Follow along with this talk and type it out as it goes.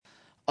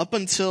Up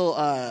until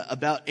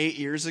about 8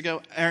 years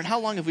ago, Aaron,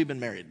 how long have we been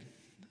married?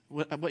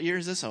 What year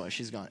is this? Oh,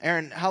 she's gone.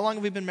 Aaron, how long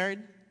have we been married?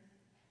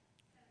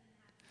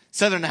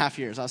 7.5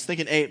 years. I was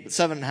thinking 8, but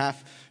 7.5.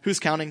 Who's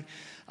counting?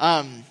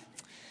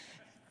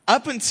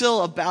 Up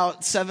until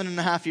about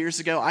 7.5 years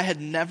ago, I had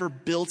never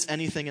built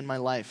anything in my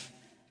life.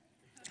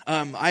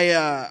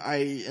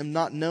 I am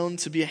not known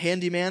to be a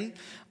handyman.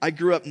 I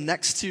grew up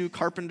next to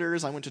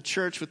carpenters. I went to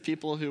church with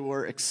people who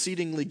were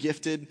exceedingly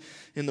gifted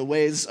in the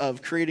ways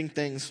of creating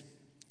things.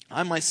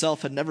 I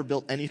myself had never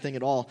built anything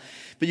at all.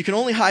 But you can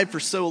only hide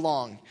for so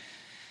long.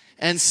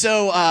 And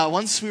so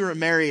once we were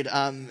married,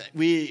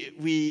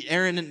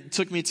 Aaron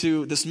took me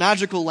to this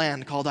magical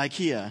land called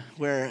IKEA,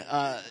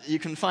 where you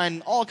can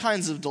find all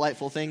kinds of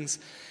delightful things.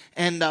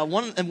 And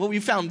what we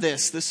found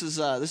this is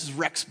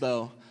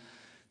Rexbo.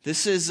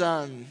 This is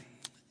and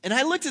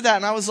I looked at that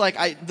and I was like,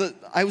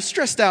 I was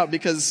stressed out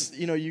because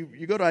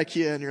you go to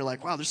IKEA and you're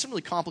like, wow, there's some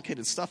really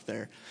complicated stuff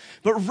there.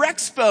 But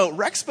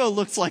Rexbo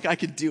looked like I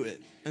could do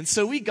it. And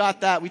so we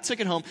got that, we took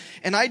it home,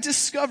 and I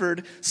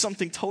discovered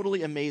something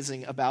totally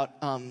amazing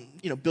about,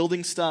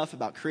 building stuff,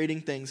 about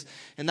creating things,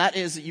 and that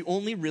is that you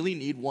only really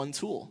need one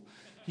tool.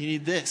 You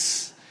need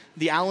this,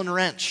 the Allen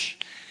wrench.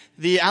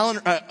 The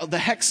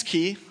hex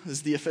key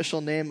is the official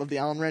name of the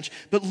Allen wrench,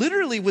 but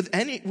literally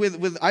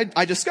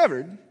I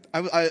discovered,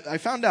 I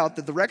found out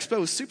that the Rexbo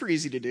was super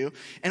easy to do,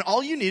 and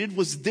all you needed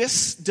was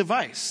this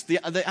device,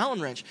 the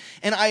Allen wrench.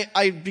 And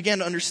I began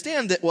to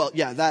understand that,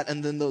 that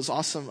and then those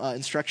awesome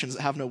instructions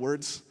that have no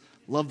words.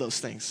 Love those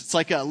things. It's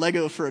like a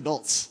Lego for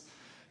adults.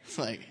 It's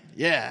like,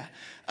 yeah.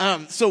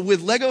 So with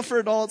Lego for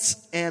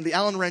adults and the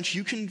Allen wrench,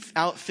 you can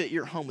outfit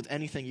your home with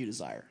anything you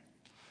desire,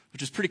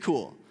 which is pretty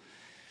cool.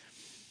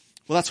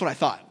 Well, that's what I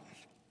thought.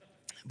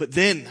 But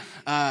then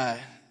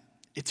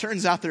it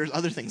turns out there's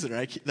other things that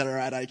are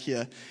at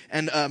IKEA.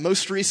 And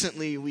most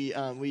recently, we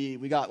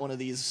got one of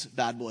these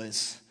bad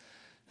boys,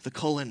 the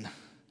Cullen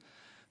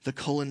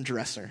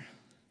dresser.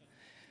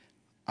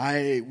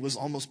 I was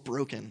almost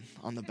broken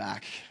on the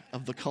back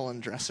of the Cullen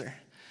dresser.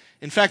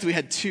 In fact, we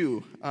had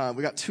two.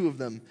 We got two of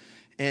them.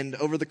 And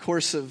over the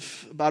course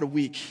of about a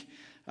week,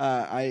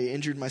 I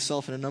injured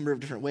myself in a number of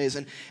different ways.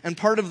 And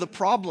part of the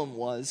problem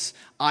was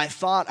I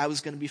thought I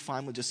was going to be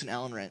fine with just an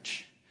Allen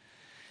wrench.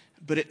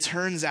 But it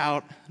turns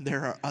out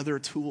there are other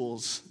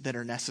tools that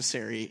are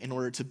necessary in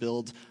order to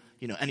build,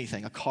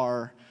 anything, a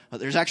car.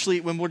 There's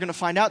actually, when we're going to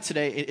find out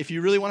today, if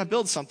you really want to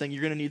build something,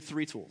 you're going to need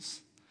 3 tools.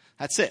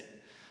 That's it.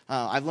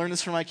 I've learned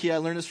this from IKEA. I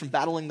learned this from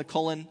battling the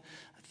Cullen.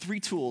 3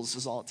 tools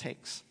is all it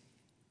takes.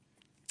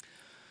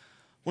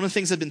 One of the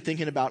things I've been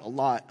thinking about a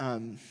lot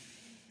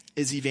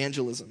is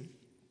evangelism.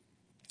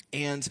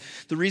 And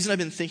the reason I've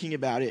been thinking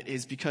about it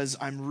is because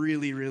I'm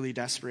really, really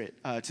desperate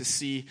to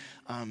see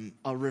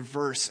a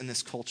reverse in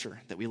this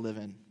culture that we live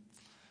in.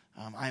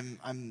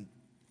 I'm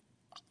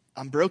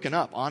broken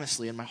up,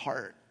 honestly, in my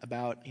heart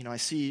about, I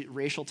see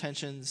racial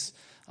tensions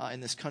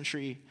in this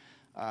country.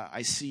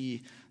 I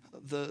see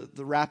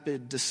the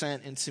rapid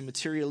descent into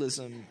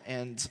materialism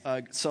and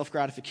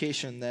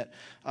self-gratification that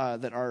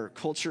our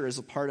culture is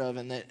a part of,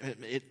 and that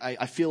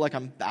I feel like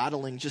I'm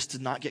battling just to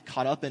not get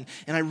caught up in.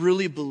 And I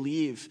really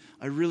believe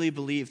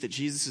that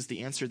Jesus is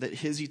the answer, that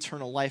his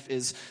eternal life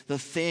is the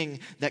thing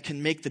that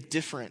can make the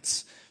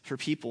difference for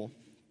people.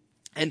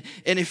 And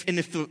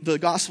if the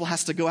gospel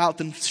has to go out,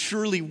 then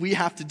surely we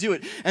have to do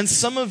it. And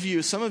some of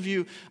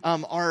you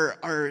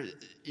are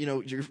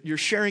you're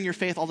sharing your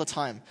faith all the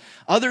time.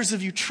 Others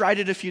of you tried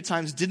it a few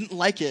times, didn't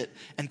like it,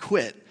 and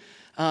quit.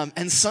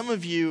 And some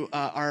of you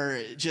are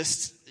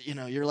just,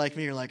 you're like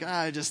me. You're like,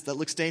 that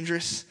looks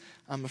dangerous.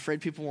 I'm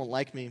afraid people won't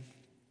like me.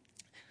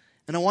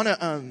 And I want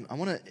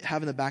to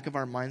have in the back of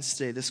our minds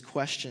today this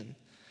question: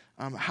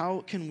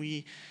 how can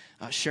we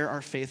share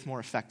our faith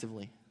more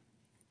effectively?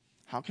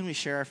 How can we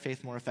share our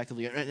faith more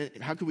effectively?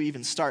 How could we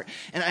even start?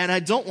 And I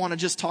don't want to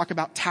just talk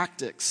about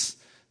tactics,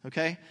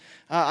 okay?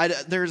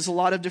 There's a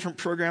lot of different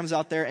programs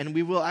out there, and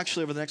we will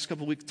actually, over the next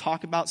couple of weeks,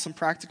 talk about some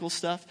practical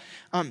stuff,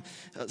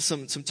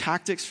 some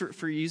tactics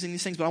for using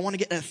these things, but I want to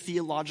get at a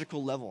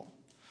theological level.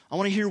 I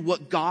want to hear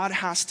what God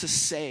has to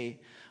say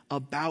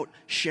about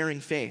sharing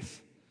faith.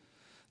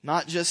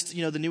 Not just,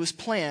 the newest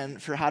plan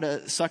for how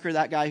to sucker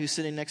that guy who's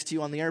sitting next to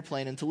you on the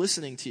airplane into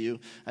listening to you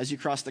as you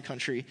cross the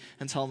country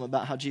and tell him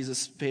about how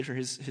Jesus paid for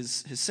his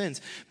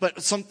sins.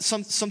 But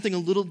something a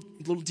little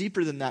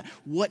deeper than that,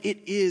 what it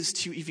is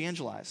to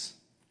evangelize.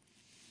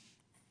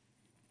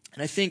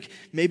 And I think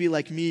maybe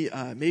like me,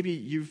 maybe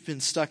you've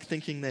been stuck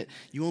thinking that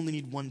you only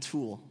need one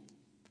tool.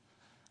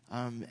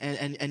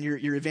 And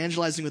you're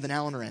evangelizing with an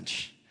Allen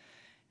wrench.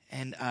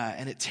 And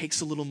it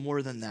takes a little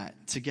more than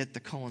that to get the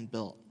Cullen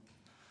built.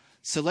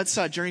 So let's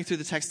journey through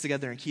the text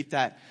together and keep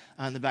that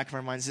in the back of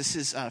our minds. This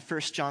is 1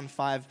 John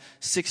 5,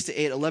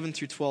 6-8, 11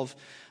 through 12.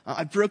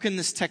 I've broken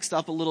this text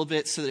up a little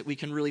bit so that we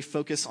can really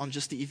focus on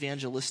just the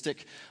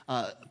evangelistic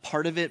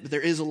part of it. But there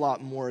is a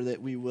lot more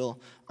that we will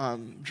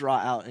draw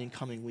out in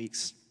coming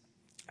weeks.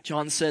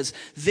 John says,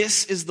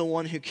 "This is the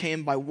one who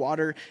came by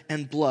water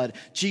and blood,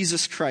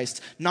 Jesus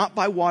Christ, not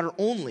by water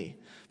only,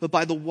 but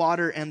by the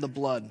water and the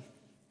blood.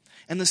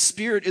 and the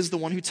Spirit is the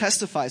one who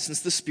testifies,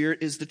 since the Spirit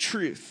is the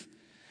truth.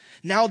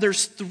 Now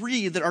there's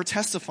three that are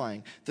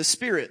testifying: the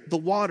Spirit, the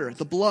water,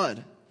 the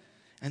blood.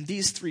 And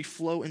these three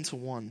flow into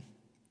one.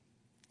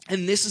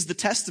 And this is the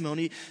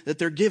testimony that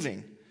they're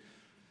giving.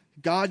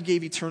 God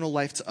gave eternal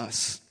life to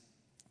us,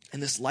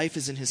 and this life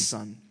is in his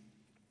Son.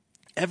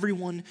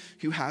 Everyone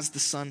who has the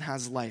Son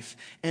has life.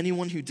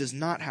 Anyone who does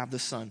not have the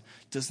Son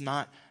does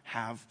not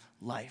have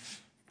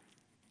life.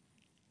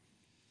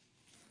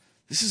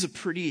 This is a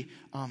pretty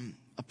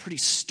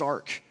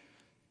stark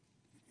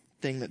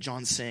thing that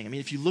John's saying. I mean,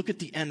 if you look at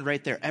the end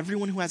right there,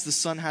 everyone who has the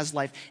Son has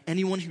life.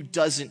 Anyone who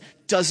doesn't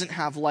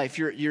have life.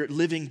 You're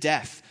living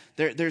death.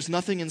 There's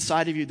nothing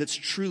inside of you that's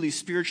truly,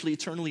 spiritually,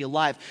 eternally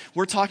alive.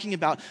 We're talking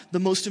about the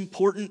most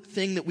important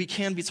thing that we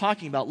can be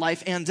talking about,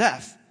 life and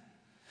death.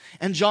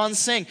 And John's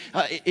saying,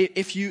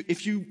 if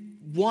you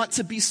want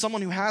to be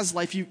someone who has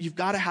life, you've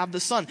got to have the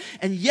Son.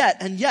 And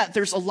yet,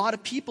 there's a lot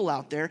of people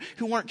out there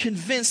who aren't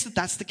convinced that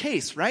that's the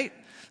case, right?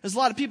 There's a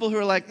lot of people who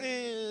are like,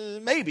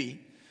 maybe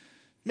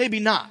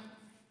not.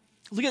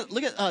 Look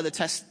at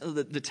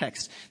the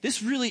text.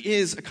 This really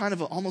is a kind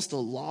of almost a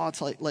law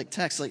like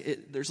text.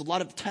 There's a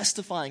lot of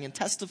testifying and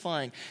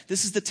testifying.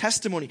 This is the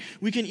testimony.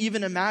 We can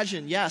even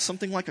imagine,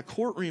 something like a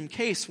courtroom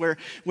case where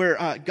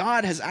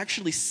God has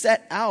actually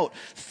set out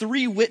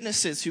three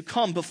witnesses who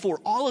come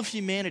before all of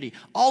humanity,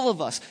 all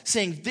of us,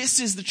 saying, this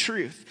is the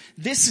truth.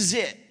 This is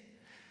it.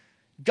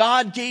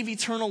 God gave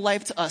eternal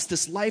life to us.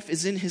 This life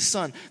is in his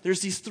Son. There's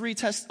these three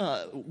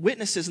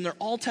witnesses, and they're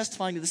all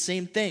testifying to the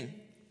same thing.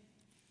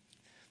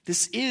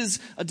 This is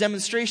a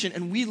demonstration,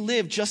 and we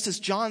live just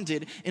as John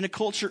did in a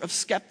culture of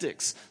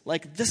skeptics,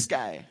 like this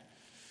guy.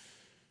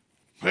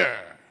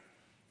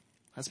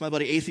 That's my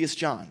buddy Atheist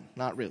John.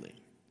 Not really.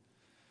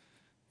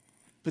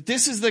 But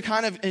this is the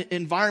kind of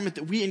environment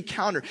that we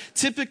encounter.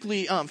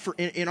 Typically,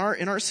 in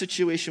our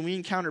situation, we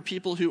encounter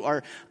people who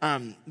are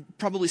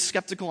probably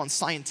skeptical on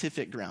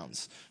scientific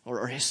grounds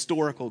or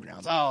historical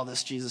grounds. Oh,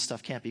 this Jesus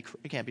stuff can't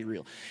be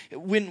real.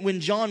 When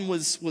John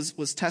was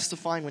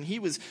testifying, when he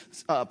was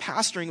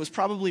pastoring, it was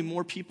probably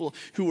more people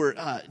who were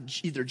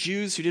either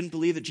Jews who didn't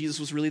believe that Jesus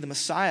was really the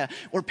Messiah,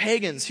 or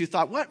pagans who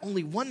thought, what?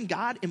 Only one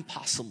God?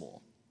 Impossible.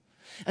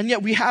 And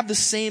yet we have the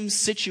same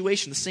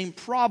situation, the same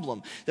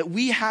problem, that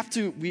we have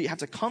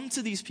to come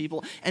to these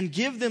people and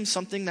give them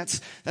something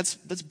that's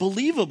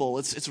believable,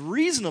 it's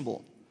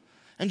reasonable.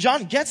 And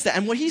John gets that.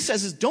 And what he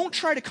says is, don't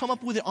try to come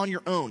up with it on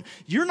your own.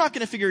 You're not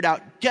going to figure it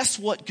out. Guess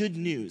what? Good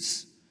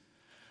news.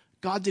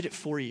 God did it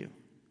for you.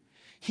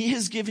 He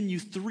has given you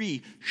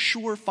three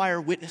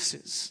surefire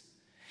witnesses.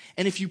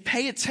 And if you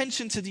pay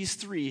attention to these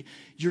three,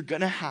 you're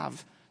going to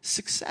have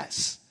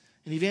success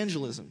in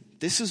evangelism.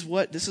 This is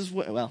what,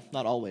 well,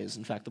 not always.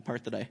 In fact, the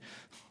part that I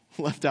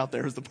left out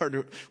there was the part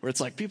where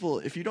it's like, people,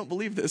 if you don't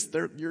believe this,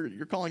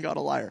 you're calling God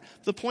a liar.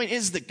 The point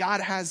is that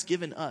God has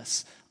given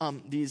us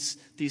these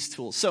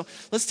tools. So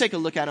let's take a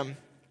look at them.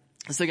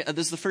 This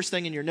is the first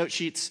thing in your note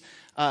sheets.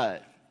 John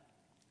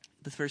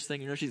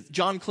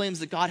claims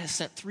that God has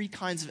sent three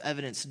kinds of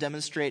evidence to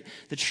demonstrate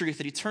the truth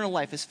that eternal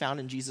life is found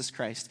in Jesus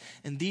Christ.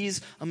 And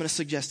these, I'm going to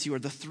suggest to you, are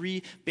the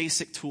three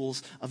basic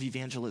tools of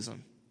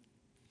evangelism.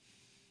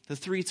 The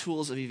three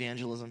tools of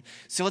evangelism.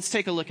 So let's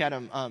take a look at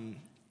them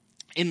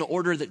in the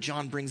order that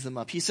John brings them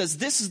up. He says,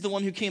 this is the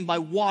one who came by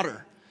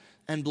water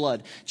and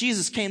blood.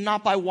 Jesus came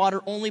not by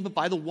water only, but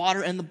by the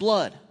water and the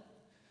blood.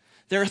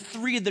 There are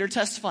three that are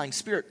testifying: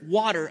 Spirit,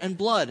 water, and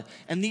blood.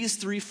 And these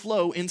three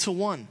flow into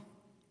one.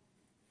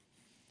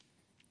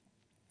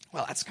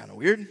 Well, that's kind of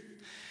weird.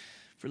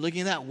 If we're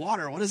looking at that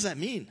water, what does that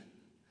mean?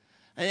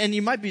 And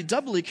you might be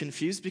doubly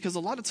confused, because a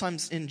lot of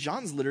times in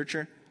John's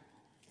literature,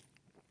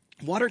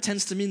 water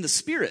tends to mean the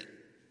Spirit.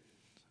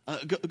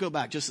 Go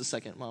back just a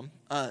second, Mom.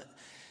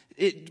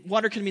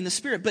 Water can mean the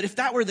Spirit, but if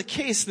that were the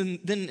case,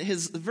 then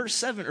his verse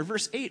 7 or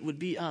verse 8 would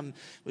be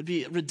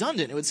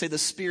redundant. It would say the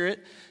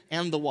Spirit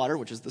and the water,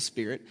 which is the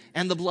Spirit,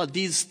 and the blood.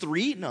 These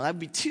three? No, that would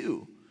be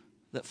two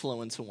that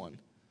flow into one.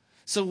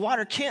 So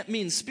water can't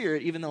mean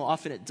Spirit, even though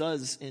often it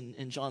does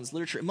in John's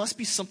literature. It must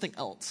be something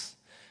else.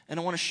 And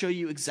I want to show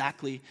you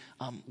exactly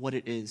what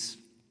it is.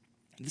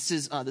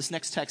 This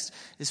next text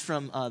is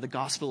from the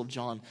Gospel of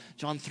John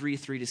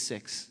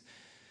 3:3-6.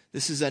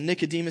 This is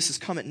Nicodemus has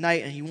come at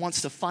night, and he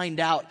wants to find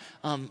out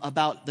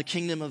about the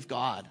kingdom of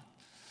God.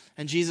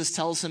 And Jesus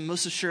tells him,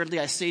 most assuredly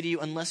I say to you,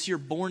 unless you're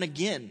born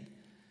again,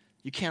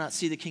 you cannot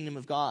see the kingdom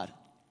of God.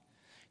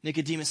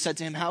 Nicodemus said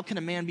to him, how can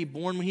a man be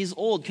born when he's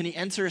old? Can he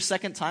enter a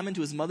second time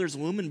into his mother's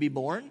womb and be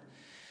born?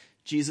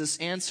 Jesus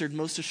answered,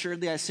 most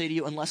assuredly I say to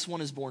you, unless one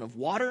is born of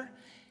water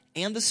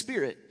and the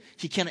Spirit,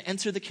 he cannot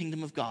enter the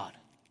kingdom of God.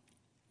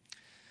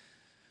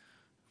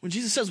 When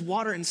Jesus says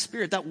water and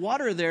Spirit, that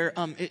water there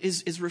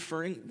is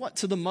referring what?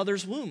 To the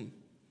mother's womb,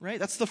 right?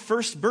 That's the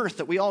first birth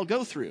that we all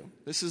go through.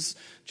 This is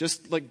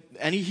just like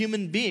any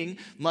human being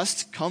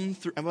must come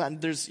through.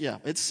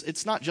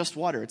 It's not just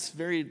water. It's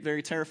very,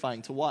 very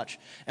terrifying to watch,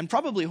 and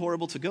probably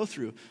horrible to go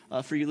through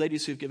for you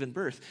ladies who've given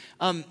birth.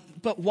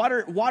 But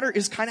water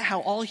is kind of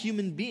how all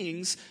human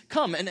beings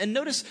come. And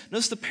notice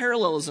the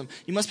parallelism.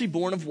 You must be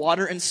born of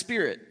water and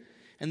Spirit.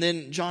 And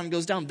then Jesus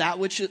goes down, that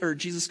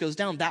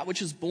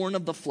which is born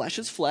of the flesh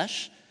is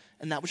flesh,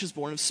 and that which is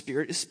born of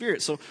spirit is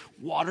spirit. So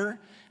water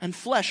and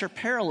flesh are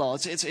parallel.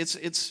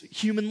 It's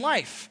human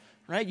life,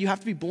 right? You have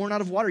to be born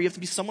out of water. You have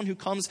to be someone who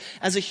comes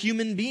as a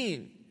human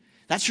being.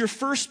 That's your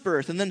first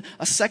birth. And then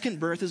a second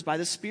birth is by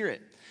the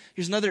Spirit.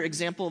 Here's another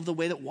example of the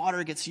way that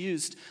water gets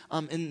used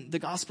in the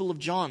Gospel of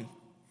John.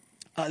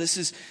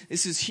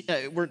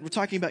 We're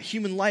talking about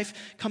human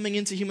life coming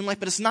into human life,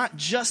 but it's not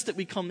just that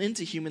we come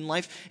into human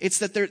life. It's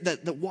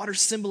that water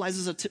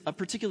symbolizes a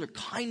particular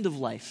kind of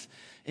life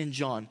in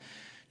John.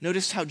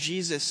 Notice how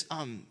Jesus,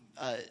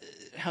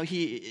 how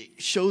he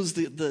shows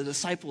the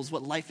disciples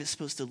what life is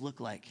supposed to look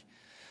like.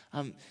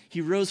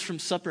 He rose from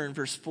supper in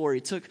verse 4.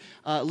 He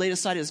laid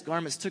aside his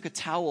garments, took a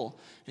towel,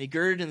 and he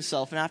girded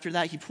himself. And after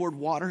that, he poured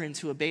water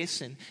into a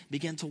basin,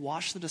 began to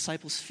wash the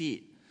disciples'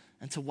 feet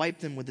and to wipe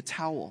them with the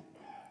towel.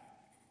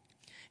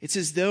 It's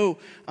as though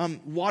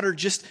water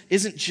just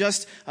isn't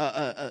just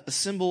a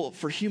symbol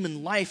for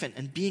human life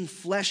and being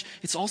flesh.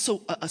 It's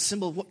also a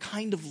symbol of what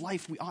kind of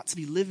life we ought to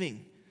be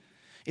living.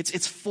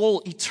 It's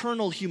full,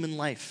 eternal human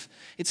life.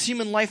 It's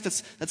human life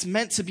that's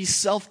meant to be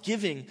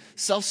self-giving,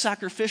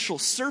 self-sacrificial,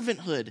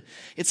 servanthood.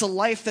 It's a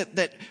life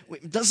that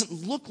doesn't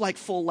look like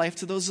full life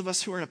to those of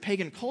us who are in a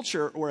pagan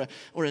culture or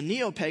a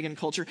neo-pagan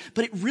culture,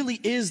 but it really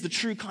is the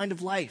true kind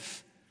of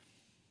life.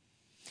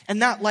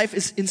 And that life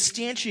is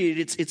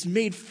instantiated. It's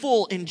made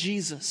full in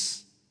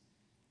Jesus.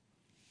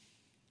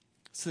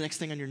 It's the next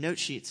thing on your note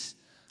sheets,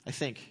 I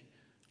think.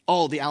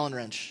 Oh, the Allen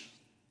wrench.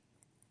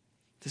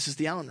 This is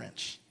the Allen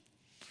wrench.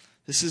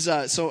 This is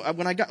I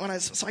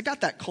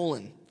got that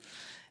colon,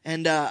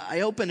 and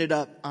I opened it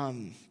up,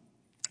 and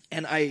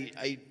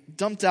I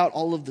dumped out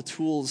all of the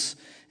tools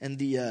and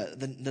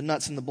the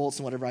nuts and the bolts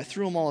and whatever. I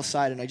threw them all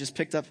aside, and I just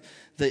picked up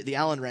the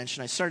Allen wrench,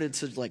 and I started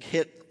to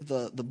hit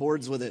the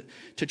boards with it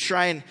to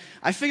try and.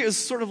 I figured it was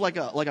sort of like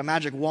a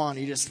magic wand.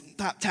 You just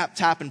tap tap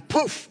tap, and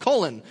poof,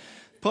 colon,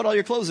 put all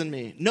your clothes in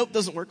me. Nope,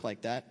 doesn't work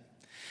like that.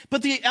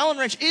 But the Allen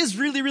wrench is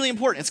really, really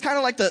important. It's kind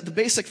of like the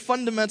basic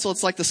fundamental.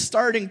 It's like the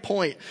starting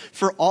point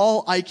for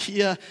all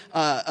IKEA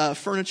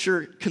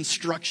furniture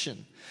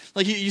construction.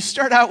 Like you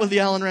start out with the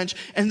Allen wrench,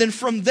 and then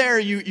from there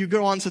you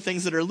go on to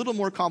things that are a little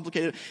more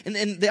complicated. And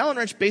the Allen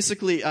wrench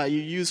basically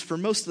you use for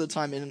most of the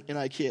time in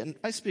IKEA, and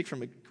I speak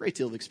from a great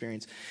deal of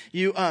experience.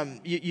 You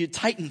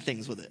tighten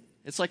things with it.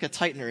 It's like a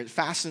tightener. It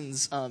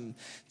fastens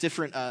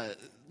different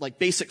like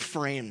basic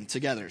frame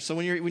together. So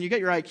when you get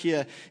your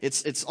IKEA,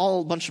 it's all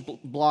a bunch of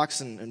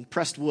blocks and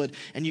pressed wood,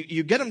 and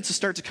you get them to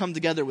start to come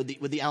together with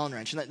the Allen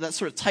wrench, and that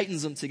sort of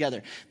tightens them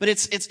together. But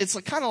it's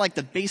kind of like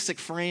the basic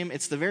frame.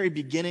 It's the very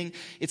beginning.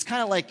 It's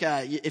kind of like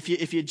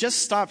if you just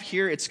stop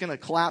here, it's going to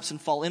collapse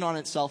and fall in on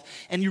itself,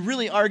 and you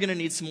really are going to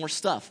need some more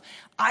stuff.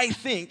 I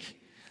think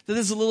that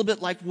this is a little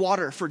bit like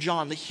water for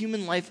John, the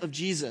human life of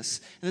Jesus.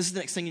 And this is the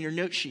next thing in your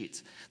note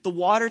sheet. The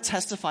water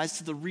testifies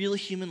to the real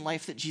human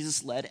life that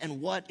Jesus led and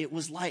what it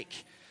was like.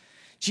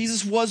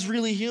 Jesus was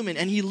really human,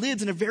 and he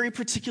lived in a very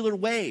particular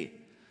way.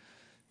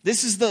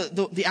 This is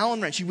the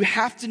Allen wrench. You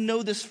have to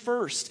know this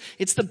first.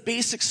 It's the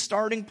basic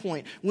starting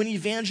point when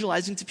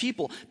evangelizing to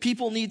people.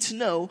 People need to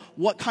know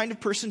what kind of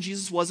person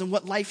Jesus was and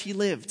what life he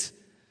lived.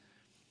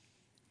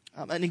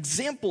 An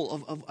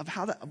example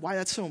of why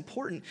that's so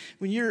important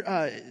when you're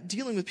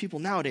dealing with people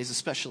nowadays,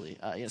 especially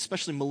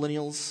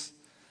millennials.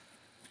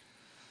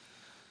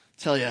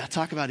 Tell you,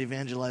 talk about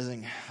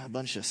evangelizing a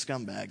bunch of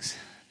scumbags.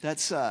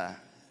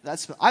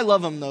 I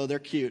love them though; they're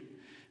cute.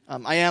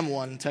 I am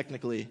one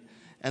technically,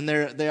 and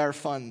they are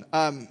fun.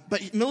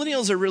 But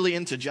millennials are really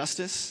into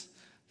justice.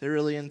 They're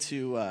really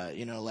into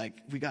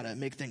we got to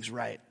make things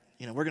right.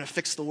 We're going to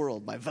fix the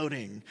world by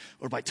voting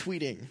or by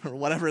tweeting or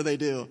whatever they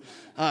do.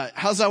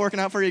 How's that working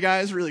out for you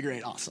guys? Really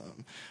great.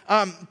 Awesome.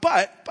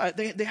 But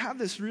they have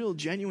this real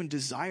genuine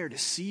desire to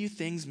see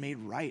things made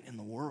right in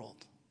the world.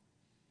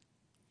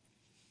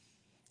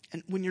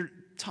 And when you're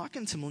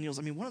talking to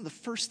millennials, one of the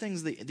first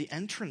things, the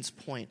entrance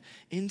point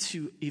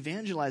into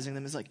evangelizing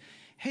them is like,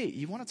 hey,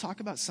 you want to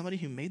talk about somebody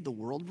who made the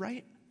world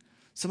right?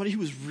 Somebody who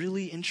was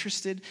really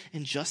interested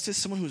in justice,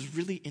 someone who was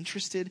really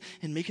interested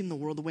in making the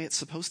world the way it's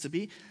supposed to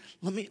be?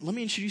 Let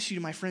me introduce you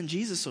to my friend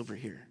Jesus over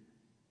here.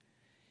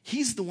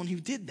 He's the one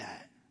who did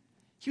that.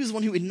 He was the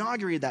one who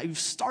inaugurated that, who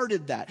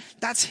started that.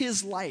 That's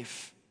his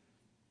life.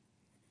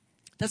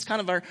 That's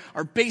kind of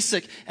our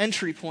basic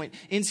entry point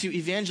into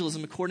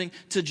evangelism according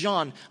to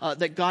John,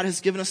 that God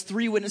has given us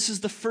 3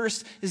 witnesses. The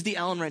first is the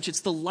Allen wrench.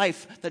 It's the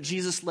life that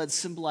Jesus led,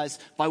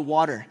 symbolized by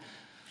water.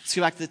 Let's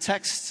go back to the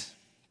text.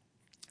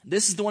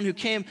 This is the one who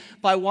came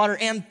by water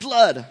and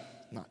blood.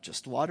 Not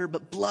just water,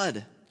 but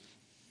blood.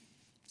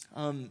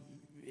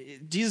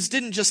 Jesus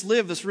didn't just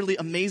live this really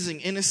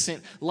amazing,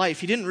 innocent life.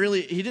 He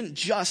didn't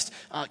just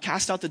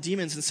cast out the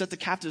demons and set the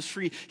captives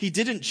free. He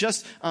didn't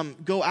just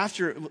go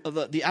after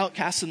the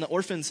outcasts and the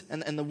orphans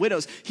and the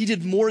widows. He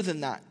did more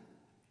than that.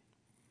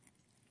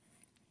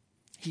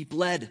 He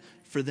bled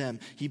for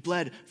them. He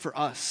bled for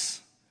us.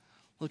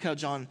 Look how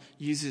John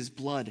uses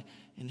blood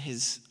in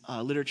his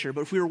literature.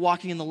 But if we are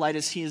walking in the light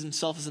as he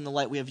himself is in the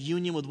light, we have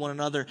union with one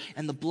another,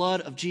 and the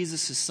blood of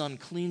Jesus, his son,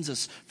 cleans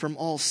us from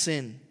all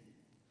sin.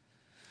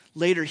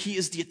 Later, he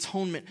is the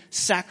atonement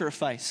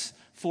sacrifice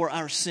for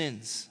our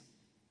sins.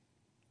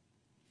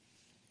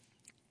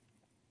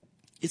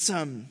 It's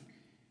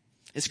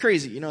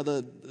crazy. You know,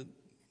 the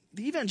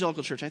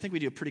evangelical church, I think we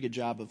do a pretty good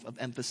job of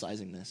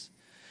emphasizing this.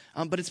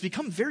 But it's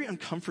become very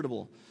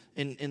uncomfortable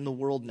in the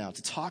world now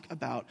to talk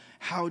about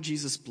how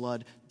Jesus'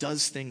 blood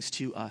does things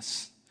to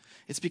us.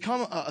 It's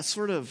become a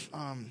sort of,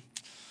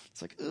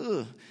 it's like,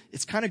 ugh.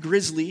 It's kind of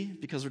grisly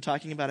because we're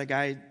talking about a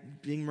guy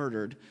being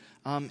murdered.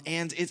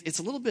 And it's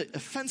a little bit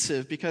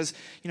offensive because,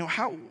 you know,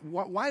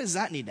 why does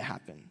that need to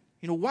happen?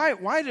 You know,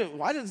 why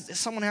does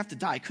someone have to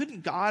die?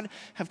 Couldn't God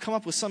have come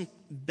up with some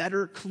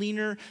better,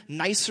 cleaner,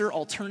 nicer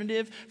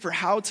alternative for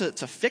how to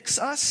fix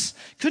us?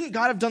 Couldn't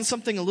God have done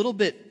something a little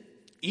bit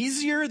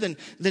easier than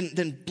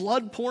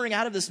blood pouring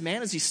out of this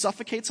man as he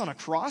suffocates on a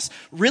cross?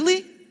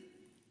 Really?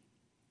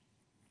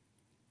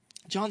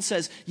 John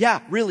says, yeah,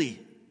 really.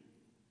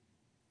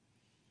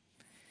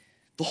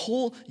 The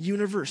whole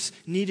universe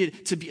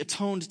needed to be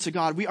atoned to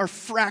God. We are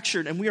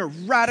fractured and we are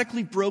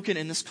radically broken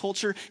in this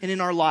culture and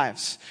in our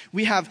lives.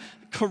 We have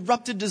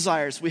corrupted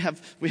desires. We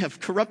have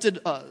corrupted,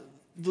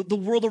 the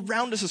world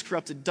around us is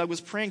corrupted. Doug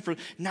was praying for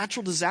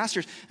natural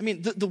disasters. I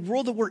mean, the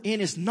world that we're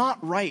in is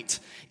not right.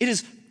 It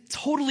is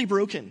totally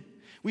broken.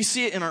 We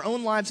see it in our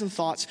own lives and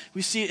thoughts.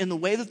 We see it in the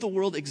way that the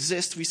world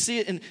exists. We see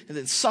it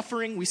in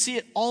suffering. We see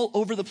it all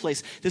over the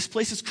place. This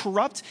place is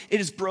corrupt. It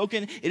is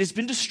broken. It has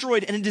been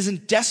destroyed, and it is in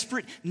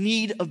desperate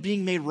need of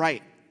being made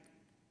right.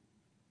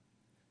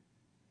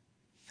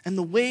 And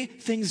the way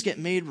things get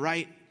made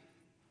right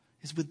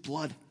is with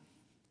blood.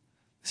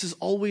 This has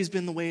always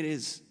been the way it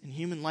is in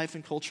human life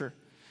and culture.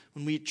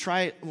 When we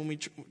try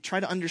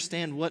to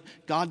understand what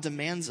God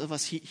demands of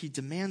us, he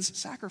demands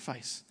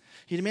sacrifice.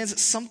 He demands that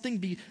something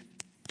be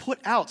put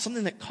out,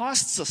 something that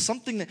costs us,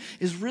 something that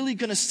is really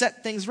going to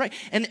set things right.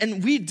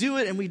 And we do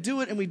it, and we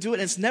do it, and we do it,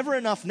 and it's never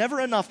enough.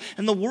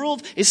 And the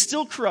world is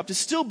still corrupt, it's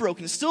still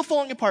broken, it's still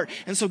falling apart.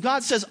 And so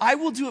God says, I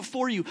will do it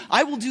for you.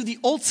 I will do the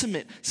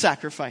ultimate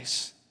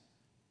sacrifice.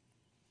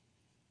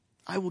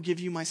 I will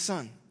give you my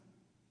son.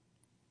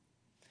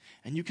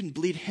 And you can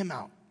bleed him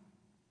out.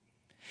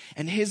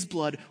 And his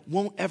blood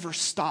won't ever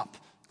stop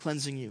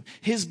cleansing you.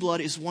 His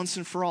blood is once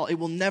and for all. It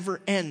will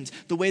never end.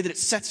 The way that it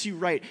sets you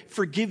right,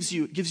 forgives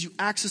you, gives you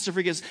access to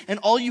forgiveness. And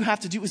all you have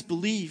to do is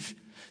believe.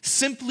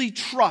 Simply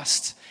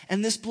trust.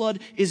 And this blood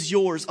is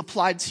yours,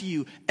 applied to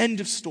you.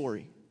 End of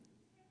story.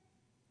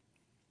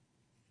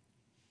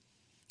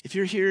 If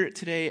you're here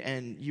today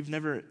and you've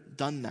never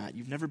done that,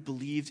 you've never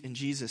believed in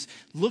Jesus,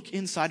 look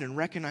inside and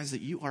recognize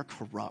that you are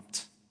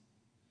corrupt.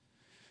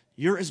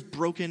 You're as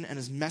broken and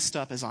as messed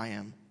up as I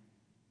am.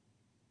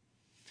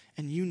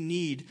 And you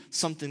need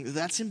something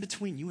that's in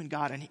between you and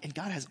God. And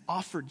God has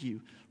offered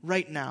you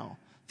right now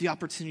the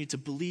opportunity to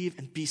believe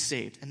and be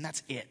saved. And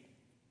that's it.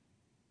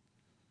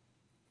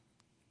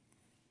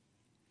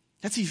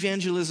 That's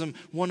evangelism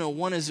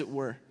 101, as it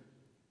were.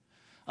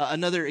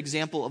 Another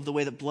example of the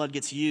way that blood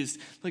gets used.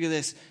 Look at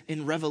this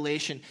in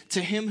Revelation.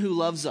 To him who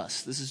loves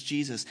us, this is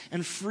Jesus,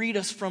 and freed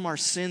us from our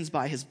sins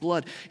by his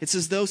blood. It's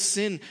as though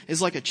sin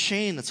is like a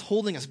chain that's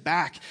holding us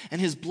back. And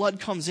his blood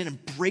comes in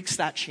and breaks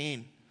that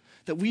chain.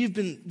 That we've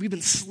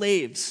been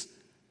slaves.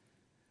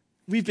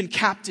 We've been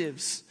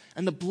captives.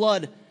 And the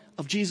blood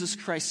of Jesus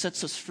Christ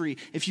sets us free.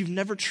 If you've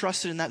never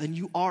trusted in that, then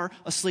you are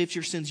a slave to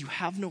your sins. You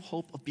have no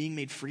hope of being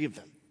made free of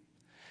them.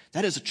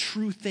 That is a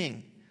true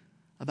thing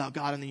about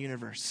God and the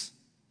universe.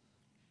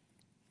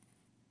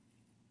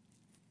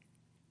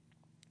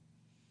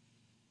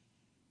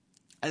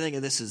 I think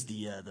of this as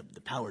the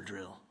power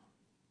drill.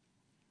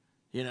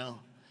 You know,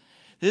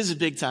 this is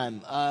big time.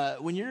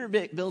 When you're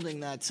building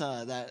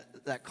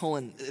that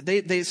colon,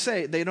 they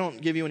say, they don't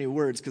give you any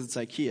words because it's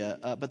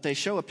IKEA, but they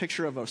show a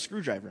picture of a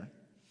screwdriver.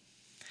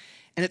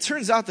 And it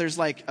turns out there's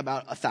like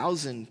about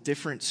 1,000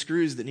 different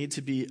screws that need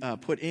to be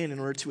put in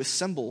order to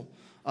assemble.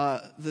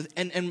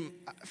 And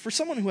for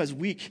someone who has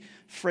weak,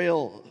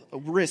 frail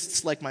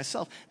wrists like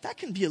myself, that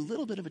can be a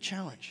little bit of a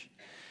challenge.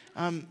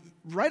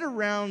 Right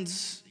around,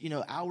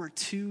 hour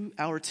two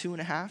and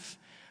a half,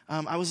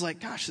 I was like,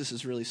 gosh, this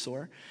is really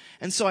sore.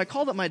 And so I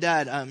called up my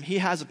dad. He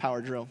has a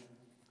power drill.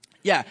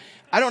 Yeah,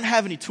 I don't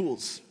have any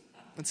tools.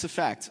 That's a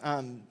fact.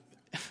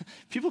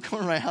 People come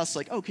to my house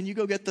like, oh, can you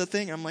go get the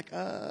thing? I'm like,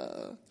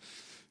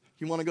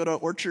 you want to go to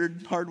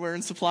Orchard Hardware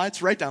and Supply?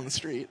 It's right down the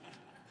street.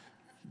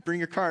 Bring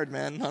your card,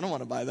 man. I don't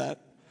want to buy that.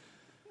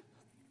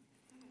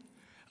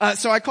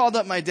 So I called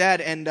up my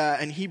dad,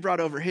 and he brought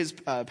over his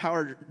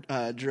power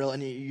drill,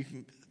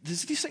 and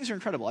these things are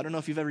incredible. I don't know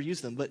if you've ever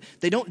used them, but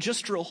they don't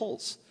just drill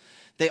holes.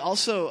 They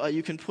also,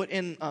 you can put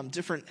in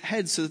different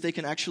heads so that they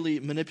can actually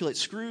manipulate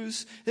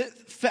screws.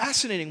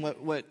 Fascinating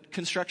what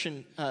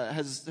construction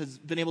has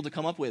been able to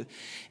come up with.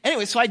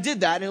 Anyway, so I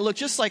did that, and it looked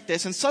just like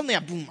this, and suddenly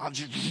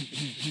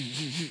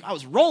I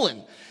was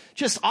rolling.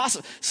 Just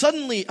awesome.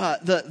 Suddenly,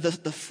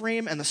 the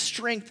frame and the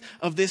strength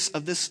of this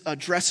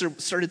dresser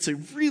started to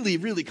really,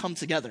 really come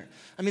together.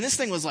 I mean, this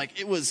thing was like,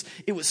 it was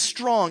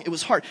strong, it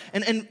was hard.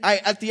 And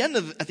at the end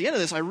of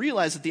this, I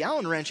realized that the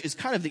Allen wrench is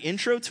kind of the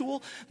intro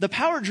tool. The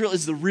power drill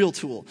is the real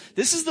tool.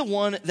 This is the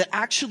one that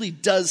actually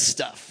does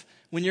stuff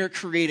when you're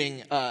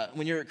constructing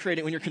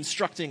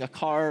a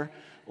car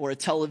or a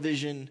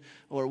television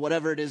or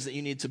whatever it is that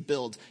you need to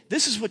build.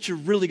 This is what you're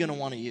really going to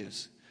want to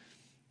use.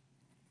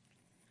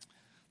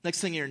 Next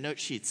thing in your note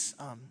sheets,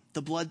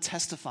 the blood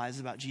testifies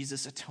about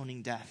Jesus'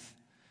 atoning death.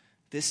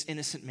 This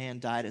innocent man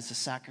died as a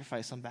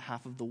sacrifice on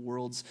behalf of the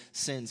world's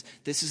sins.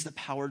 This is the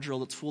power drill,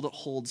 the tool that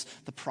holds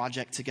the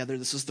project together.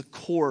 This is the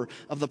core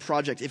of the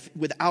project. If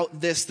without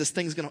this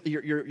thing's gonna,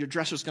 your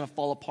dresser's gonna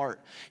fall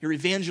apart. Your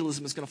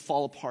evangelism is gonna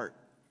fall apart.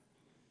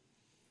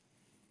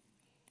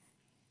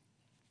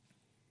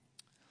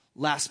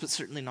 Last but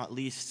certainly not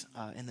least,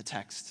 in the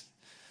text,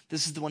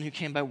 this is the one who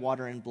came by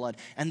water and blood.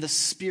 And the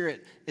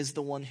Spirit is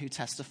the one who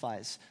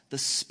testifies. The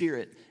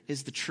Spirit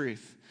is the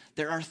truth.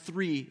 There are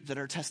three that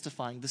are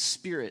testifying: the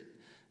Spirit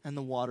and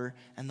the water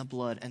and the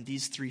blood. And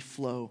these three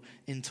flow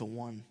into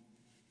one.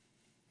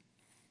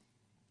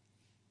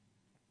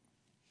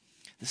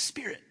 The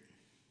Spirit.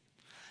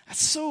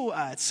 It's so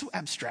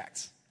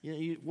abstract.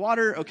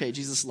 Water, okay,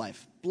 Jesus'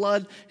 life.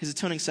 Blood, his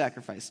atoning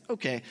sacrifice.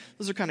 Okay,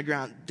 those are kind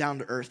of down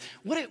to earth.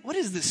 What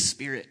is this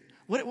Spirit?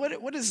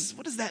 What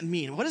does that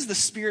mean? What is the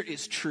Spirit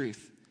is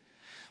truth?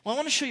 Well, I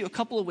want to show you a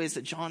couple of ways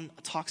that John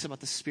talks about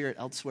the Spirit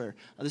elsewhere.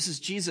 This is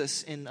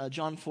Jesus in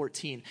John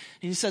 14. And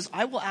he says,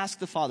 I will ask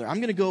the Father. I'm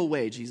going to go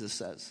away, Jesus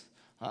says.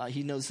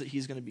 He knows that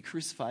he's going to be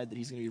crucified, that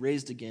he's going to be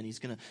raised again. He's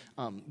going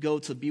to go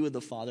to be with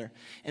the Father.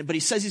 But he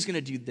says he's going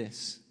to do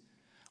this.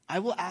 I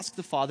will ask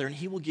the Father, and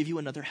he will give you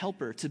another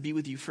helper to be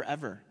with you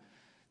forever.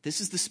 This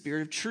is the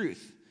Spirit of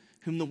truth,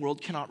 whom the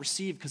world cannot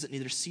receive because it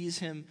neither sees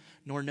him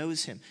nor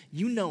knows him.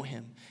 You know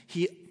him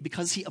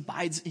because he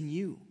abides in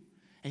you,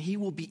 and he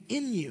will be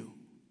in you.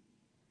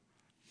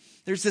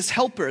 There's this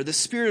helper, the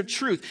Spirit of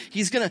truth.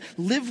 He's going to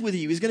live with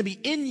you. He's going to be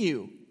in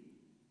you.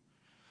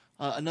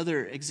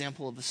 Another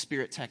example of the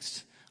Spirit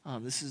text.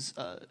 This is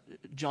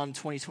John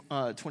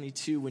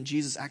 22, when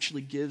Jesus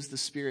actually gives the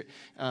Spirit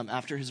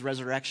after his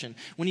resurrection.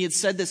 When he had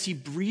said this, he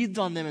breathed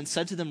on them and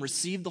said to them,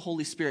 receive the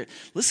Holy Spirit.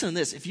 Listen to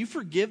this. If you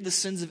forgive the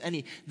sins of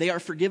any, they are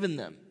forgiven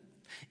them.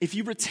 If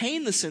you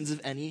retain the sins of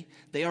any,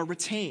 they are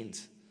retained.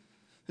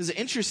 This is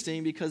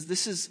interesting because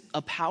this is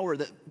a power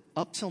that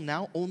up till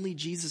now only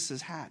Jesus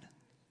has had.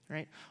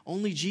 Right?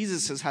 Only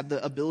Jesus has had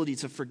the ability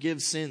to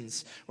forgive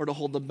sins or to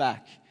hold them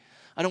back.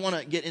 I don't want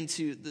to get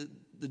into the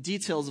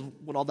details of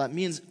what all that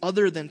means,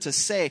 other than to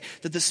say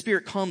that the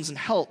Spirit comes and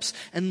helps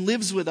and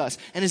lives with us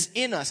and is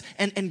in us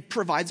and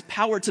provides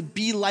power to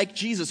be like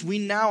Jesus. We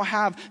now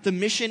have the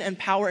mission and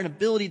power and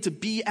ability to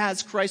be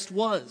as Christ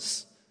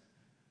was.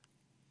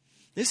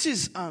 This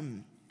is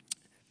the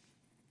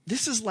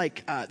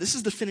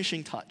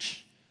finishing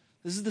touch.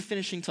 This is the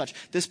finishing touch.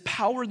 This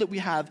power that we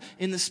have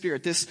in the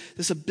Spirit,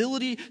 this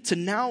ability to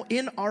now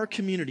in our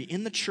community,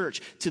 in the church,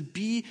 to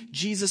be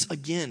Jesus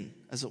again,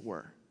 as it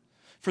were.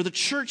 For the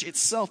church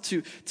itself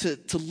to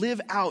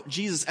live out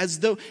Jesus as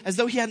though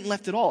he hadn't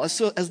left at all, as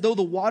though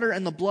the water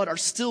and the blood are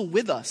still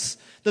with us.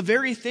 The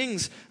very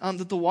things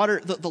that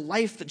the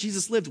life that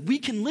Jesus lived, we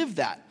can live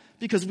that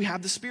because we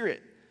have the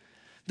Spirit.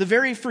 The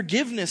very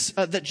forgiveness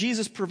that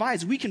Jesus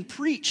provides, we can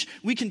preach,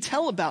 we can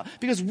tell about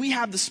because we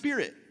have the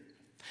Spirit.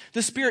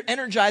 The Spirit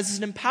energizes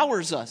and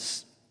empowers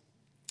us.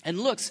 And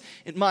looks,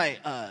 at my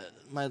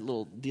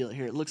little deal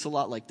here, it looks a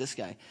lot like this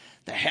guy,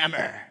 the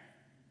hammer.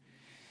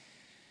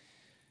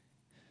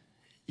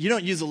 You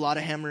don't use a lot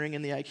of hammering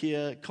in the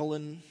IKEA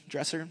Cullen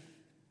dresser.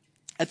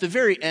 At the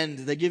very end,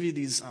 they give you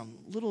these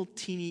little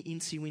teeny,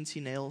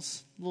 eensy-weensy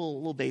nails,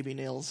 little baby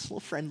nails, little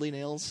friendly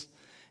nails.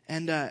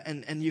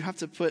 And you have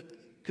to put,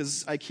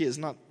 because IKEA is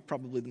not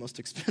probably the most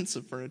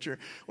expensive furniture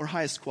or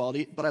highest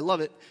quality, but I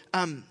love it.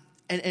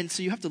 And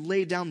so you have to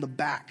lay down the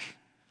back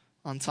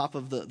on top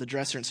of the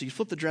dresser. And so you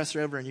flip the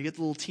dresser over and you get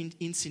the little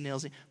teensy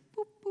nails. And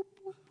boop, boop,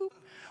 boop, boop,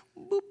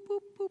 boop,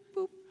 boop, boop,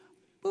 boop,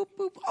 boop,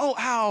 boop. Oh,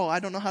 ow, I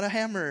don't know how to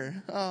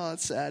hammer. Oh,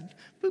 that's sad.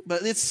 Boop.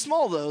 But it's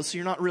small though, so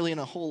you're not really in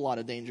a whole lot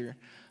of danger.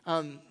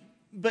 But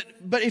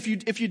if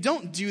you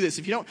don't do this,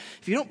 if you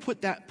don't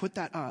put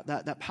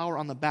that power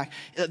on the back,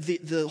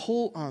 the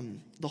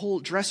whole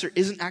dresser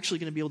isn't actually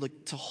going to be able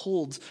to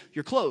hold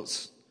your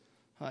clothes.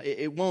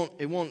 It won't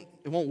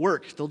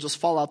work. They'll just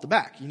fall out the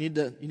back. You need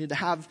to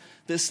have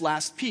this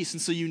last piece,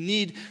 and so you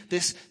need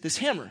this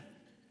hammer.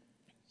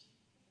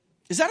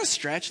 Is that a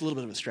stretch? A little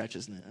bit of a stretch,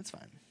 isn't it? That's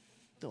fine.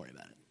 Don't worry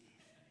about it.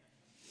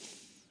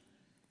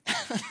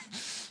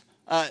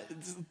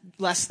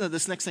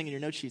 This next thing in your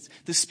note sheets.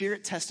 The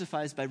Spirit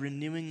testifies by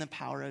renewing the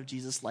power of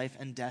Jesus' life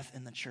and death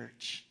in the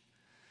church.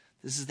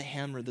 This is the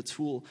hammer, the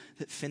tool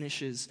that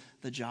finishes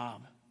the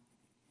job.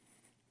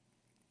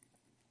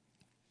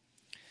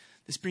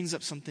 This brings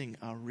up something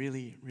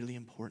really, really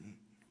important.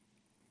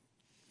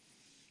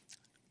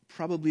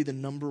 Probably the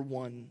number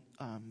one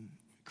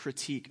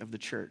critique of the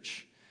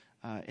church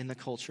in the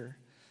culture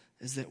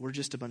is that we're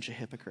just a bunch of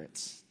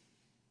hypocrites.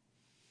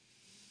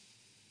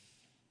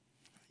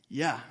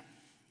 Yeah,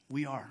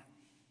 we are.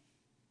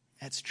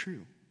 That's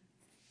true.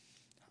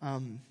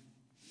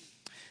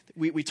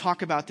 We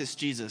talk about this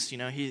Jesus,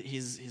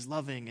 he's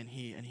loving and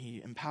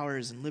he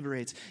empowers and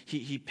liberates.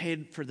 He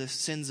paid for the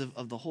sins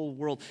of the whole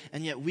world,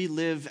 and yet we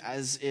live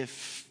as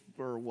if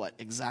we're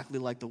exactly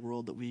like the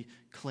world that we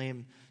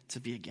claim to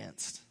be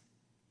against.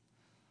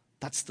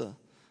 That's the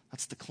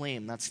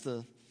claim. That's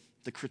the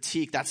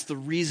critique. That's the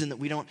reason that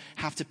we don't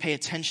have to pay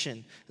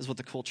attention, is what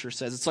the culture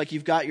says. It's like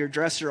you've got your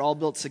dresser all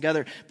built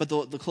together, but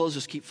the clothes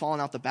just keep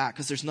falling out the back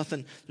because there's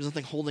nothing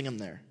holding them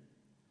there.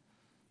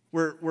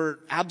 We're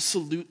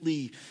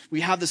absolutely, we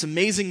have this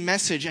amazing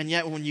message, and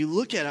yet when you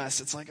look at us,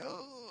 it's like,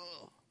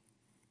 oh.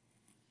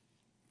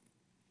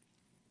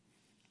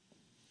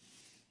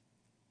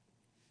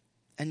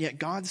 And yet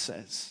God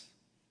says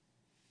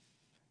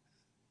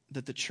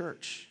that the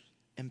church,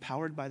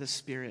 empowered by the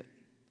Spirit,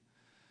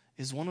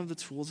 is one of the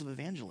tools of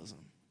evangelism.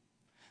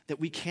 That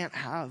we can't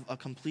have a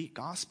complete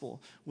gospel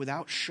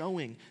without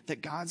showing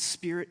that God's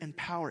Spirit and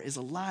power is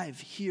alive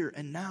here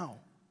and now.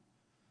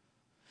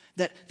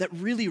 That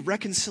really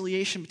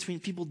reconciliation between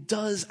people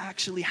does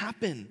actually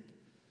happen.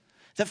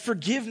 That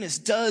forgiveness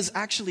does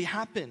actually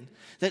happen.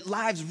 That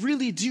lives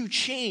really do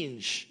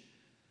change.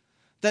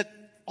 That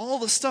all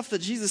the stuff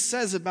that Jesus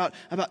says about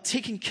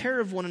taking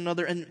care of one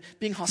another and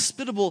being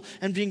hospitable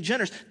and being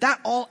generous, that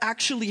all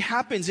actually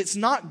happens. It's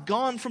not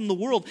gone from the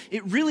world.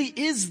 It really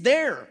is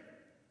there.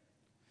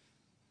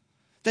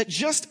 That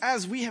just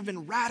as we have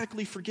been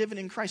radically forgiven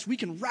in Christ, we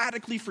can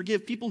radically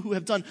forgive people who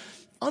have done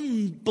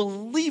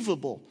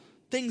unbelievable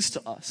things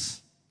to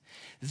us.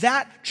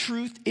 That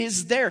truth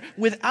is there.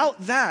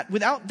 Without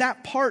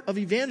that part of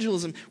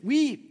evangelism,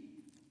 we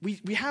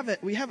have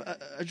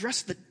a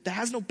dress that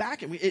has no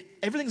back, and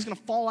everything's going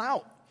to fall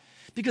out.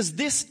 Because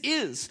this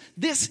is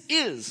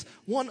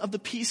one of the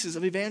pieces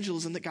of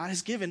evangelism that God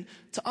has given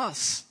to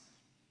us.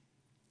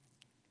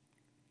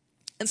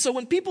 And so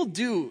when people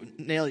do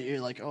nail you,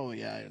 you're like, oh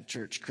yeah,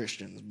 church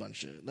Christians,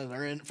 bunch of,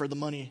 they're in it for the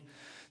money.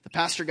 The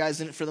pastor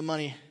guy's in it for the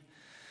money.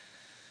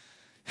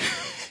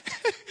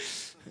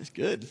 It's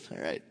good. All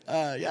right.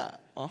 Yeah.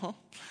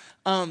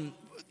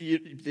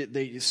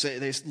 They say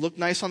they look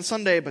nice on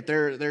Sunday, but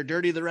they're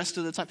dirty the rest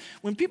of the time.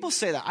 When people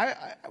say that,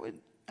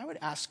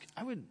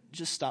 I would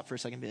just stop for a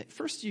second and be like,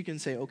 first you can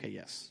say, okay,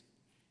 yes,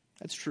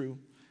 that's true.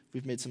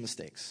 We've made some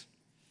mistakes.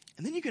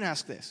 And then you can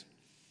ask this.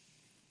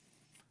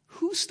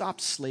 Who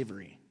stopped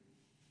slavery?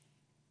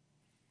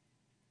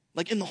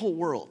 Like in the whole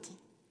world?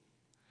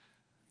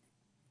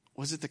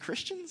 Was it the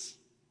Christians?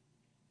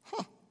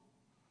 Huh.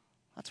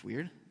 That's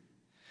weird.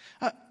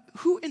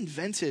 Who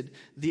invented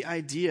the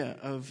idea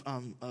of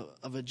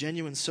a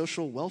genuine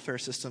social welfare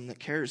system that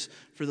cares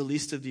for the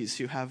least of these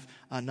who have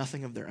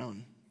nothing of their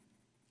own?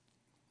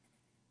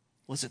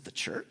 Was it the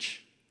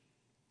church?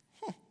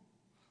 Huh.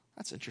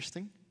 That's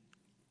interesting.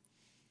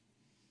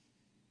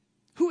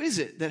 Who is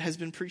it that has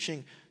been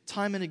preaching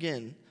time and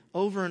again,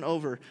 over and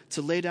over,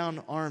 to lay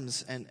down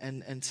arms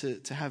and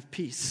to have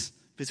peace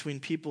between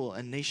people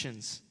and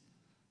nations?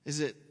 Is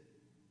it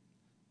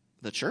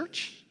the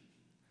church?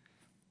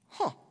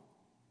 Huh.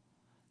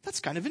 That's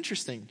kind of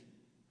interesting.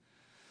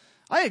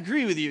 I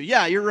agree with you.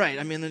 Yeah, you're right.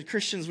 I mean, the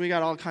Christians, we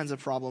got all kinds of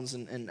problems,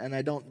 and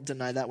I don't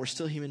deny that. We're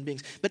still human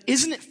beings. But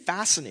isn't it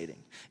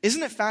fascinating?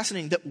 Isn't it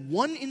fascinating that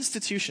one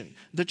institution,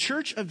 the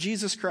Church of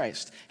Jesus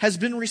Christ, has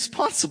been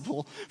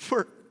responsible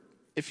for,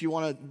 if you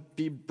want to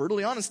be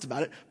brutally honest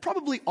about it,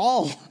 probably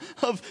all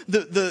of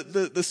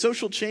the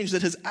social change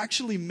that has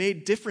actually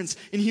made difference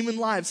in human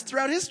lives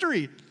throughout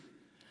history?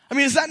 I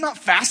mean, is that not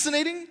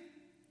fascinating?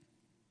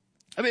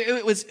 I mean,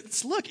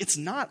 it's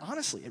not,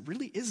 honestly, it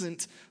really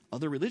isn't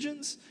other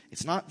religions.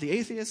 It's not the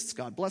atheists,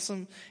 God bless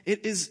them.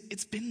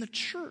 It's been the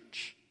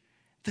church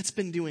that's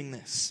been doing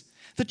this.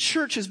 The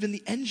church has been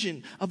the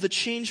engine of the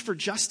change for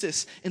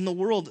justice in the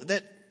world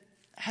that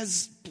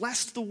has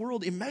blessed the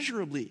world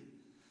immeasurably.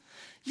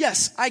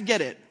 Yes, I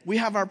get it. We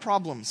have our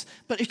problems.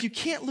 But if you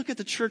can't look at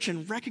the church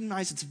and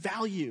recognize its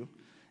value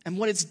and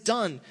what it's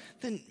done,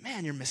 then,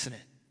 man, you're missing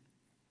it.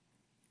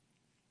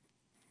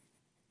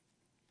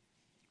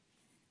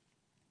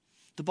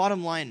 The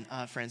bottom line,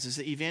 friends, is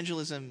that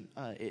evangelism,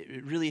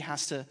 it really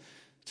has to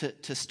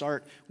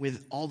start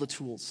with all the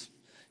tools.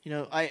 You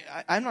know,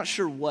 I'm not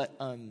sure what,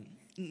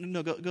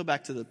 go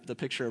back to the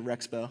picture of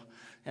Rexbo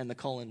and the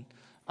colon.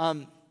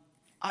 I'm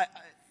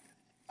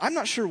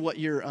not sure what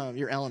your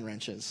Allen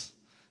wrench is.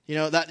 You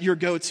know, that your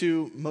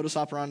go-to modus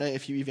operandi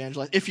if you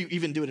evangelize, if you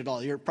even do it at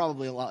all. You're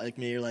probably a lot like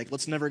me. You're like,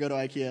 let's never go to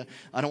IKEA.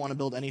 I don't want to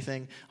build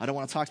anything. I don't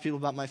want to talk to people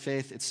about my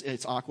faith.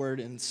 It's awkward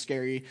and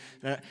scary.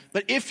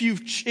 But if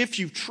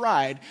you've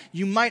tried,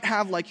 you might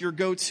have like your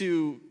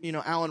go-to,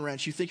 Allen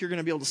wrench. You think you're going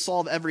to be able to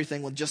solve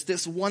everything with just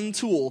this one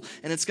tool,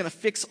 and it's going to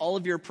fix all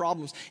of your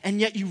problems. And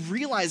yet you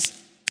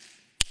realize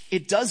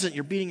it doesn't.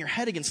 You're beating your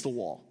head against the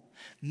wall.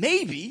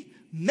 Maybe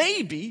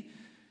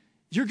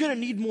you're going to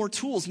need more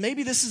tools.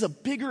 Maybe this is a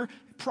bigger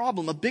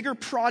problem, a bigger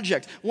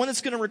project, one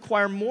that's going to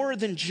require more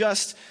than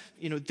just,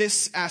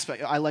 this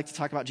aspect. I like to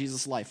talk about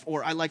Jesus' life,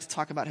 or I like to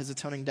talk about his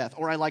atoning death,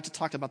 or I like to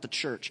talk about the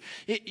church.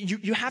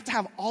 You have to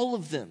have all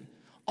of them,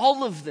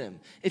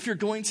 if you're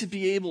going to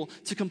be able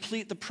to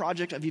complete the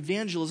project of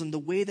evangelism the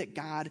way that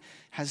God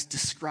has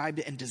described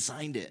it and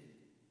designed it.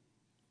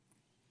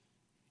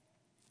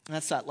 And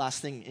that's that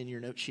last thing in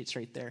your note sheets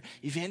right there.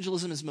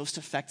 Evangelism is most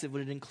effective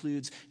when it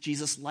includes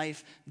Jesus'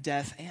 life,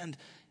 death, and,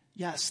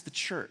 yes, the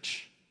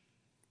church.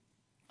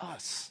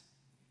 Us.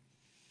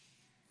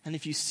 And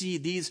if you see,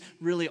 these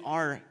really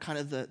are kind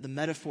of the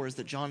metaphors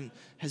that John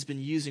has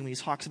been using when he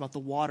talks about the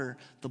water,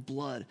 the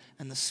blood,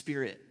 and the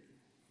Spirit.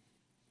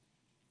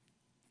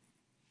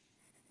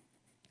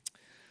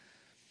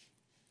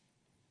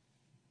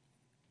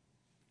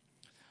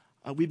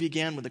 We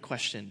began with the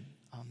question,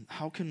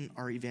 how can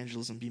our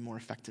evangelism be more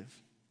effective?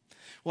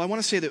 Well, I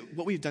want to say that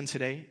what we've done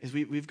today is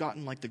we've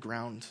gotten like the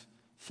ground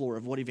floor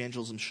of what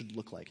evangelism should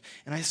look like.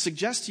 And I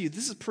suggest to you,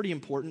 this is pretty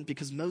important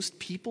because most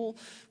people,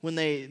 when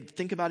they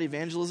think about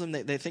evangelism,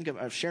 they think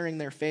of sharing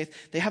their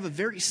faith, they have a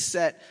very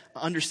set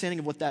understanding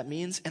of what that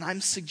means, and I'm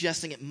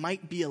suggesting it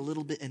might be a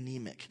little bit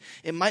anemic.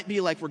 It might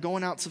be like we're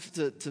going out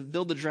to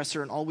build the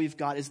dresser and all we've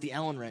got is the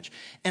Allen wrench.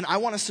 And I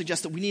want to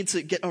suggest that we need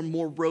to get a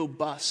more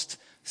robust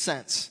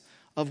sense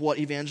of what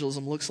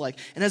evangelism looks like.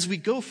 And as we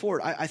go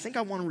forward, I think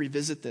I want to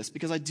revisit this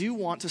because I do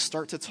want to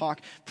start to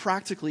talk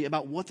practically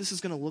about what this is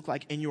going to look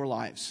like in your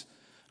lives.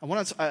 I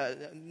want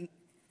to,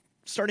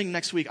 starting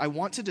next week, I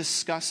want to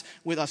discuss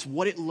with us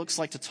what it looks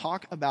like to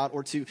talk about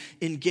or to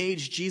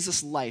engage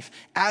Jesus' life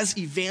as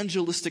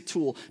evangelistic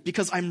tool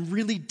because I'm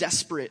really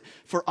desperate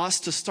for us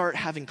to start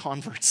having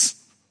converts.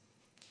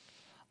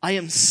 I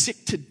am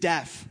sick to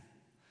death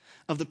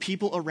of the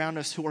people around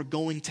us who are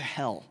going to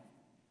hell.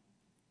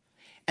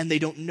 And they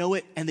don't know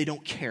it, and they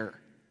don't care.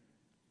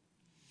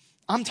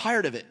 I'm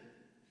tired of it.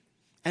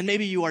 And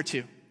maybe you are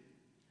too.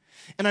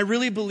 And I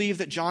really believe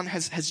that John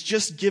has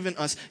just given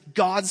us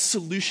God's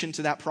solution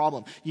to that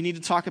problem. You need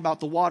to talk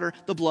about the water,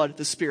 the blood,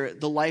 the Spirit,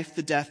 the life,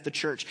 the death, the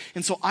church.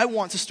 And so I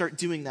want to start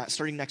doing that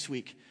starting next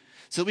week.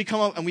 So we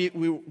come up and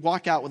we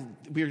walk out with,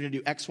 we're going to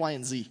do X, Y,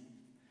 and Z.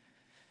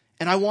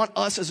 And I want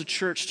us as a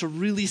church to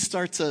really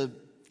start to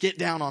get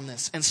down on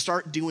this and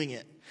start doing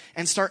it.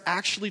 And start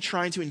actually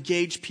trying to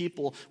engage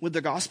people with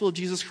the gospel of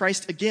Jesus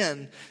Christ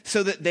again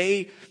so that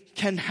they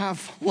can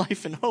have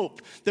life and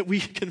hope that we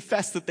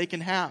confess that they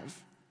can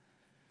have.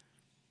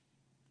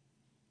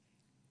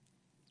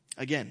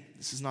 Again,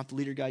 this is not the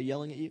leader guy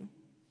yelling at you.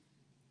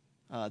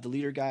 The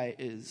leader guy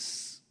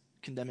is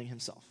condemning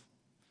himself.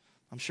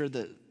 I'm sure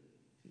that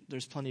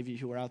there's plenty of you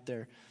who are out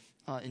there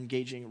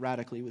engaging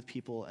radically with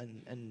people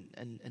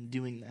and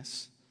doing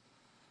this.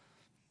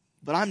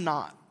 But I'm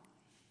not.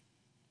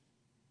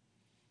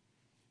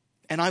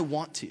 And I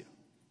want to.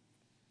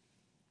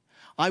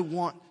 I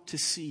want to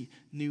see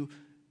new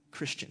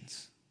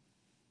Christians.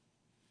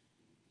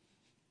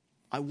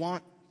 I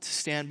want to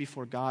stand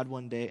before God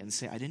one day and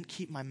say, I didn't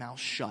keep my mouth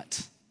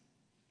shut.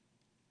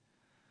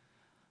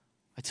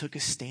 I took a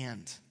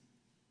stand.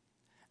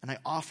 And I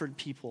offered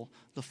people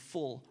the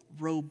full,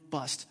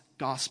 robust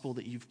gospel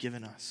that you've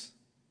given us.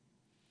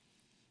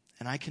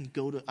 And I can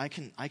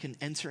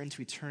enter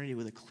into eternity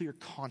with a clear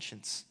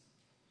conscience.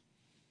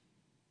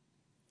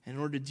 And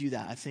in order to do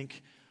that, I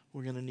think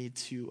we're going to need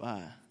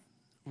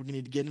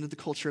to get into the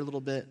culture a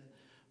little bit.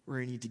 We're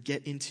going to need to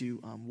get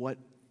into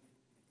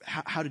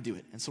how to do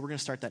it. And so we're going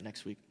to start that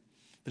next week.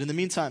 But in the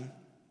meantime,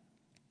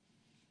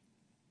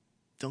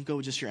 don't go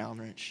with just your Allen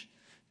wrench.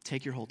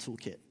 Take your whole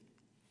toolkit.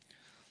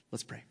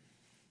 Let's pray.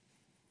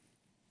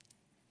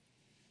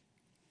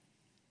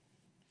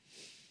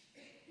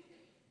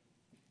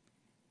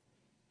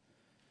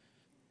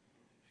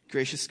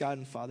 Gracious God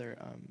and Father,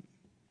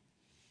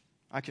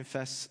 I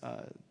confess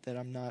that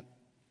I'm not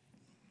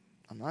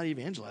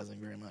evangelizing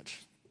very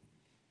much.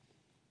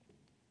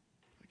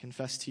 I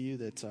confess to you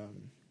that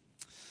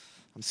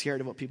I'm scared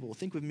of what people will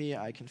think of me.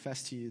 I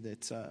confess to you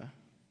that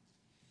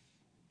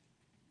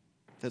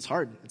it's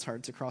hard. It's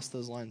hard to cross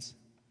those lines.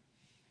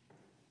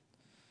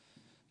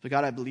 But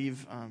God, I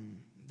believe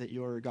that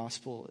your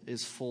gospel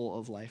is full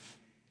of life.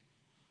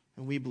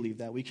 And we believe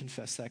that. We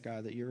confess that,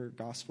 God, that your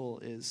gospel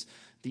is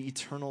the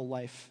eternal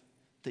life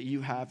that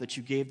you have, that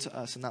you gave to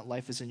us, and that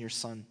life is in your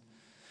Son.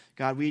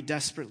 God, we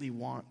desperately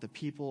want the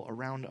people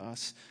around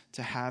us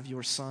to have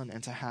your Son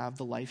and to have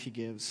the life he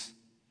gives.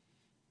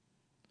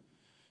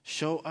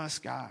 Show us,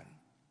 God,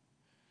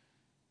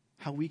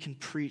 how we can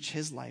preach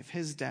his life,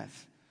 his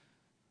death,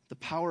 the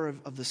power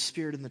of the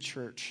Spirit in the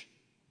church,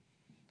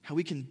 how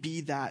we can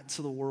be that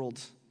to the world.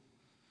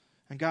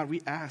 And God,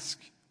 we ask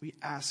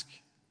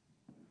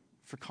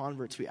for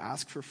converts. We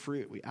ask for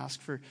fruit. We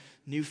ask for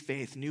new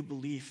faith, new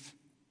belief,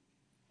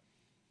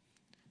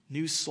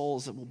 new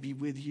souls that will be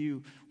with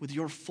you, with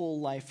your full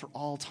life for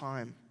all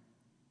time.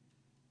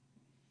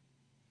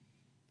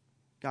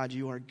 God,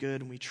 you are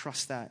good, and we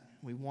trust that.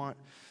 We want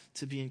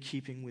to be in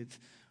keeping with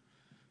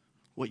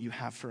what you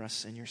have for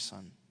us in your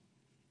Son.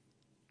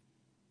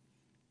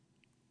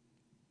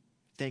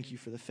 Thank you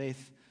for the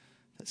faith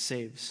that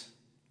saves.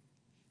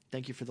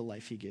 Thank you for the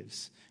life he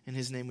gives. In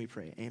his name we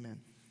pray. Amen.